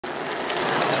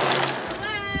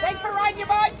riding your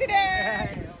bike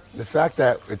today? The fact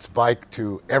that it's Bike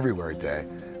to Everywhere Day,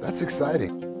 that's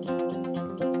exciting.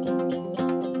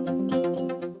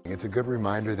 It's a good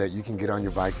reminder that you can get on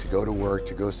your bike to go to work,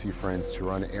 to go see friends, to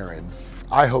run errands.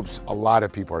 I hope a lot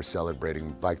of people are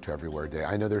celebrating Bike to Everywhere Day.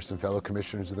 I know there's some fellow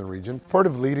commissioners in the region, part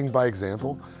of leading by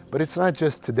example, but it's not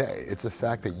just today. It's the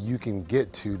fact that you can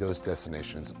get to those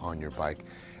destinations on your bike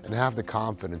and have the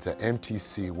confidence that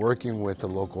MTC, working with the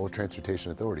local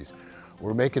transportation authorities,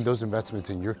 we're making those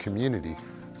investments in your community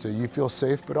so you feel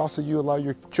safe, but also you allow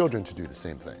your children to do the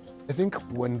same thing. I think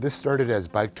when this started as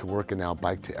Bike to Work and now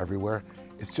Bike to Everywhere,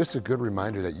 it's just a good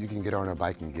reminder that you can get on a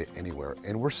bike and get anywhere.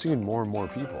 And we're seeing more and more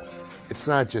people. It's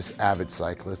not just avid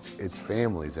cyclists, it's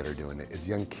families that are doing it, it's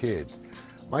young kids.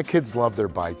 My kids love their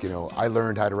bike. You know, I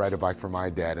learned how to ride a bike from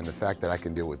my dad, and the fact that I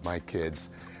can do it with my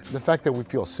kids, and the fact that we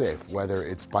feel safe, whether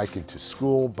it's biking to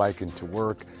school, biking to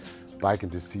work, biking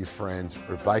to see friends,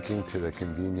 or biking to the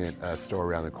convenient store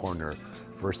around the corner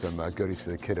for some goodies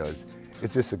for the kiddos.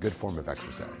 It's just a good form of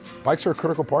exercise. Bikes are a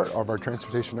critical part of our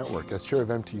transportation network. As chair of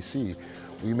MTC,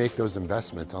 we make those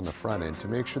investments on the front end to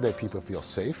make sure that people feel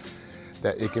safe,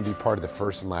 that it can be part of the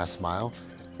first and last mile.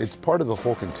 It's part of the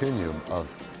whole continuum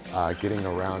of getting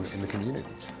around in the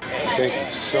communities. Thank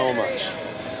you so much.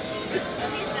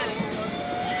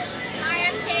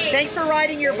 Thanks for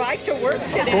riding your bike to work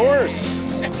today. Of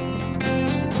course.